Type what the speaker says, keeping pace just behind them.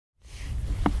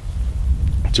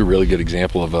a really good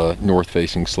example of a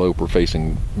north-facing slope. We're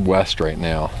facing west right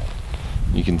now.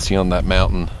 You can see on that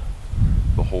mountain,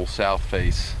 the whole south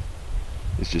face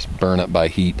is just burned up by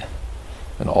heat,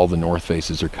 and all the north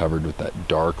faces are covered with that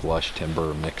dark, lush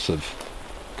timber, a mix of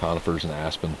conifers and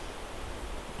aspen.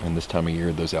 And this time of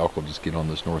year, those elk will just get on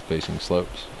those north-facing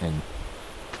slopes. And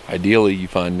ideally, you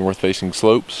find north-facing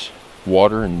slopes,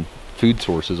 water, and food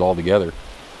sources all together.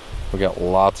 We got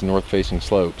lots of north-facing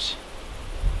slopes.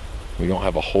 We don't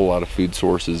have a whole lot of food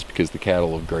sources because the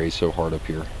cattle have grazed so hard up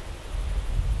here.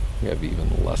 We have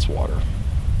even less water.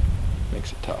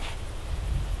 Makes it tough.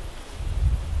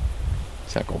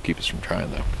 It's not going to keep us from trying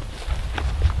though.